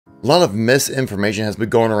A lot of misinformation has been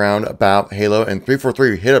going around about Halo, and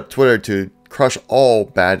 343 hit up Twitter to crush all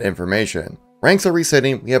bad information. Ranks are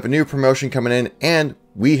resetting, we have a new promotion coming in, and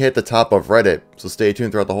we hit the top of Reddit, so stay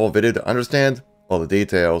tuned throughout the whole video to understand all the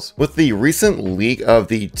details. With the recent leak of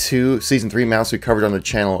the 2 Season 3 maps we covered on the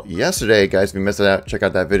channel yesterday, guys, if you missed it out, check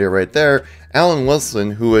out that video right there. Alan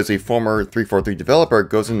Wilson, who is a former 343 developer,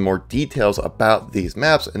 goes into more details about these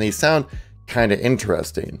maps, and they sound kind of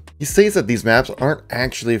interesting. He states that these maps aren't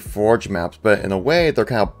actually Forge maps, but in a way they're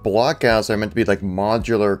kind of blockouts that are meant to be like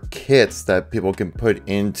modular kits that people can put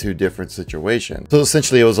into different situations. So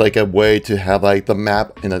essentially it was like a way to have like the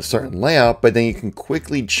map in a certain layout, but then you can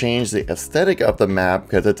quickly change the aesthetic of the map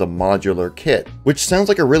because it's a modular kit, which sounds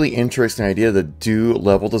like a really interesting idea to do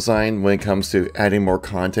level design when it comes to adding more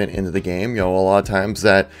content into the game. You know, a lot of times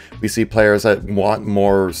that we see players that want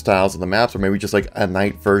more styles of the maps, or maybe just like a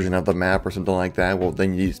night version of the map or something like that. Well,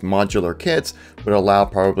 then these modular kits would allow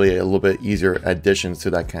probably a little bit easier additions to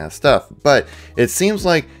that kind of stuff. But it seems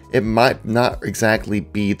like it might not exactly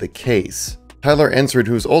be the case. Tyler Ensrid,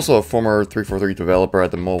 who's also a former 343 developer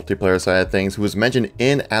at the multiplayer side of things, who was mentioned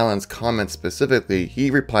in Alan's comments specifically,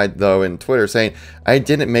 he replied though in Twitter saying, "I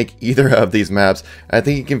didn't make either of these maps. I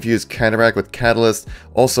think he confused Cataract with Catalyst.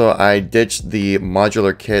 Also, I ditched the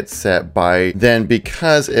modular kit set by then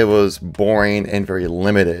because it was boring and very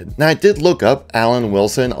limited." Now, I did look up Alan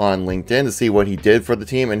Wilson on LinkedIn to see what he did for the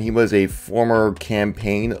team, and he was a former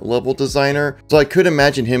campaign level designer. So I could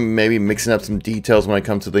imagine him maybe mixing up some details when it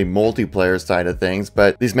comes to the multiplayer side of things,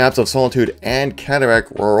 but these maps of Solitude and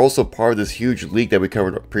Cataract were also part of this huge leak that we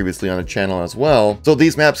covered previously on the channel as well. So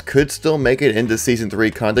these maps could still make it into Season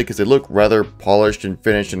 3 content because they look rather polished and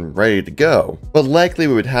finished and ready to go. But likely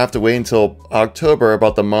we would have to wait until October,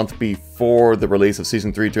 about the month before the release of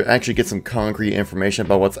Season 3, to actually get some concrete information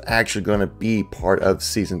about what's actually going to be part of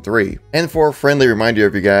Season 3. And for a friendly reminder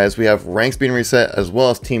of you guys, we have ranks being reset as well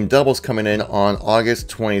as team doubles coming in on August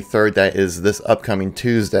 23rd. That is this upcoming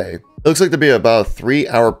Tuesday. It looks like there'll be about a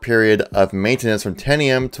 3-hour period of maintenance from 10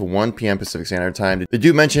 AM to 1 PM Pacific Standard Time. They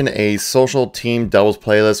do mention a social team doubles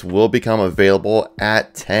playlist will become available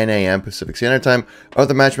at 10 AM Pacific Standard Time.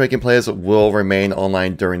 Other matchmaking playlists will remain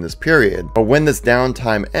online during this period. But when this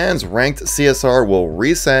downtime ends, ranked CSR will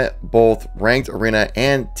reset. Both ranked arena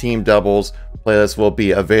and team doubles playlists will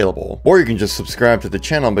be available. Or you can just subscribe to the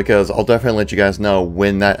channel because I'll definitely let you guys know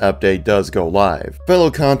when that update does go live.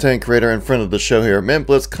 Fellow content creator and friend of the show here,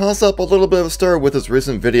 Mintblitz, caused up a little bit of a stir with his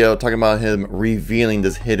recent video talking about him revealing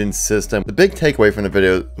this hidden system. The big takeaway from the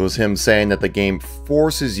video was him saying that the game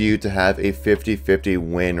forces you to have a 50-50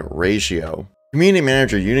 win ratio. Community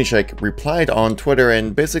manager Unicheck replied on Twitter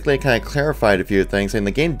and basically kind of clarified a few things, saying the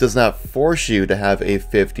game does not force you to have a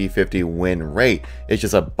 50-50 win rate. It's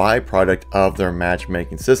just a byproduct of their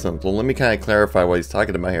matchmaking system. So let me kind of clarify what he's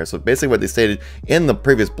talking about here. So basically what they stated in the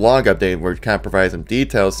previous blog update, where it kind of provides some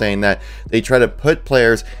details, saying that they try to put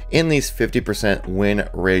players in these 50% win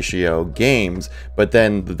ratio games, but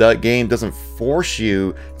then the game doesn't force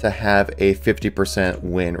you to have a 50%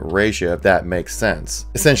 win ratio, if that makes sense.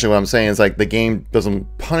 Essentially what I'm saying is like the game doesn't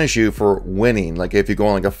punish you for winning. Like if you go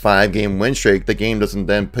on like a 5-game win streak, the game doesn't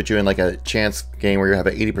then put you in like a chance game where you have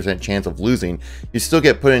an 80% chance of losing. You still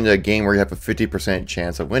get put into a game where you have a 50%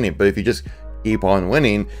 chance of winning. But if you just keep on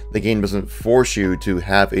winning, the game doesn't force you to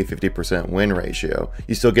have a 50% win ratio.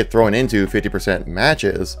 You still get thrown into 50%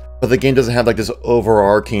 matches, but the game doesn't have like this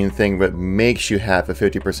overarching thing that makes you have a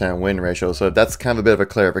 50% win ratio. So that's kind of a bit of a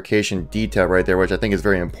clarification detail right there, which I think is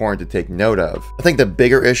very important to take note of. I think the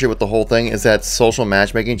bigger issue with the whole thing is that social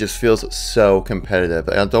matchmaking just feels so competitive.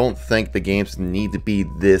 I don't think the games need to be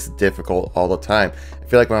this difficult all the time. I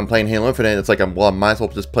feel like when I'm playing Halo Infinite, it's like I might as well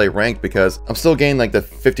just play ranked because I'm still getting like the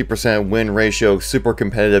 50% win ratio super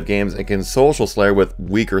competitive games and can social slay with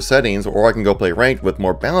weaker settings, or I can go play ranked with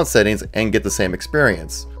more balanced settings and get the same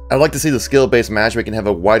experience. I'd like to see the skill-based matchmaking have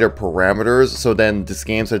a wider parameters, so then these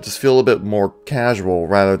games that just feel a bit more casual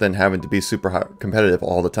rather than having to be super competitive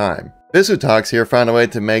all the time. Talks here found a way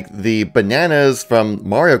to make the bananas from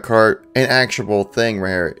Mario Kart an actual thing right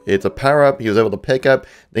here. It's a power-up he was able to pick up,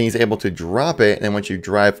 then he's able to drop it, and then once you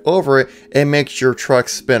drive over it, it makes your truck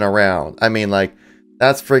spin around. I mean, like,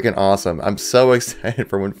 that's freaking awesome. I'm so excited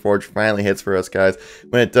for when Forge finally hits for us, guys.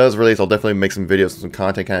 When it does release, I'll definitely make some videos and some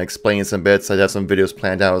content kind of explaining some bits. I have some videos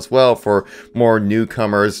planned out as well for more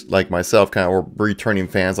newcomers like myself, kind of, or returning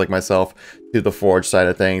fans like myself to the Forge side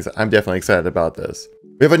of things. I'm definitely excited about this.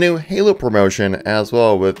 We have a new Halo promotion as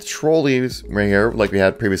well with trolleys right here, like we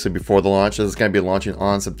had previously before the launch. This is going to be launching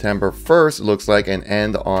on September 1st, it looks like, and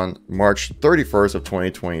end on March 31st of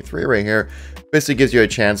 2023 right here. Basically gives you a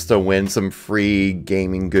chance to win some free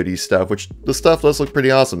gaming goodie stuff, which the stuff does look pretty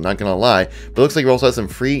awesome, not gonna lie. But it looks like you also have some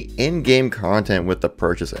free in-game content with the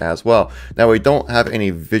purchase as well. Now, we don't have any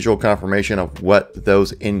visual confirmation of what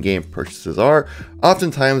those in-game purchases are.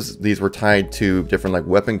 Oftentimes, these were tied to different like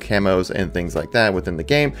weapon camos and things like that within the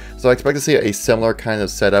game. So I expect to see a similar kind of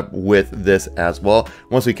setup with this as well.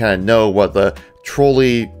 Once we kind of know what the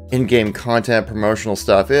trolley in-game content promotional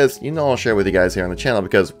stuff is, I'll share with you guys here on the channel,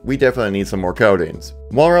 because we definitely need some more codings.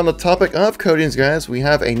 While we're on the topic of codings, guys, we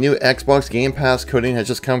have a new Xbox Game Pass coding has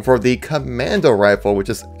just come for the Commando rifle, which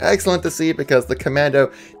is excellent to see because the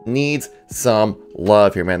Commando needs some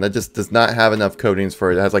love here, man. That just does not have enough codings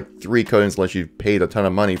for it. It has like 3 codings unless you paid a ton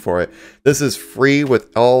of money for it. This is free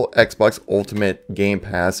with all Xbox Ultimate Game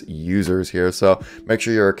Pass users here, so make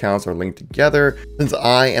sure your accounts are linked together. Since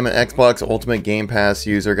I am an Xbox Ultimate Game Pass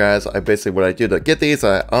user, guys, what I do to get these,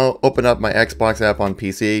 I'll open up my Xbox app on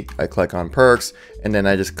PC, I click on perks, and then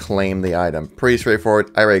I just claim the item. Pretty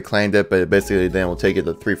straightforward. I already claimed it, but basically then we'll take it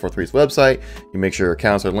to 343's website. You make sure your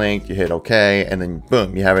accounts are linked, you hit OK, and then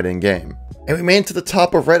boom, you have it in game. And we made it to the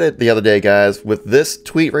top of Reddit the other day, guys, with this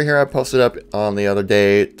tweet right here I posted up on the other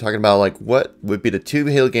day, talking about like what would be the 2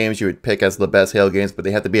 Halo games you would pick as the best Halo games, but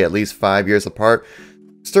they have to be at least 5 years apart.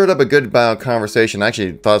 Stirred up a good amount of conversation. I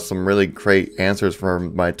actually thought some really great answers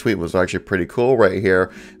from my tweet was actually pretty cool right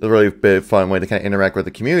here. It was a really big fun way to kind of interact with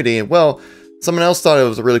the community. And well, someone else thought it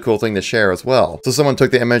was a really cool thing to share as well. So someone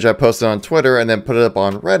took the image I posted on Twitter and then put it up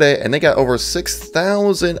on Reddit, and they got over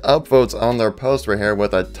 6,000 upvotes on their post right here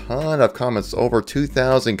with a ton of comments, over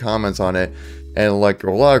 2,000 comments on it. And like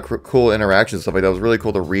a lot of cool interactions and stuff like that. It was really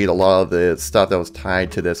cool to read a lot of the stuff that was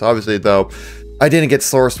tied to this. Obviously though, I didn't get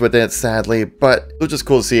sourced with it, sadly, but it was just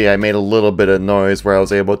cool to see I made a little bit of noise where I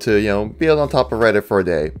was able to, be on top of Reddit for a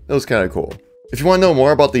day. It was kind of cool. If you want to know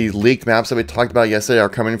more about the leaked maps that we talked about yesterday are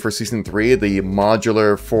coming for Season 3, the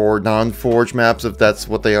modular for non-forge maps, if that's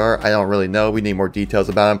what they are, I don't really know. We need more details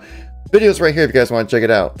about them. Video's right here if you guys want to check it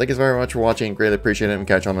out. Thank you very much for watching. Greatly appreciate it, and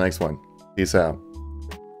catch you on the next one. Peace out.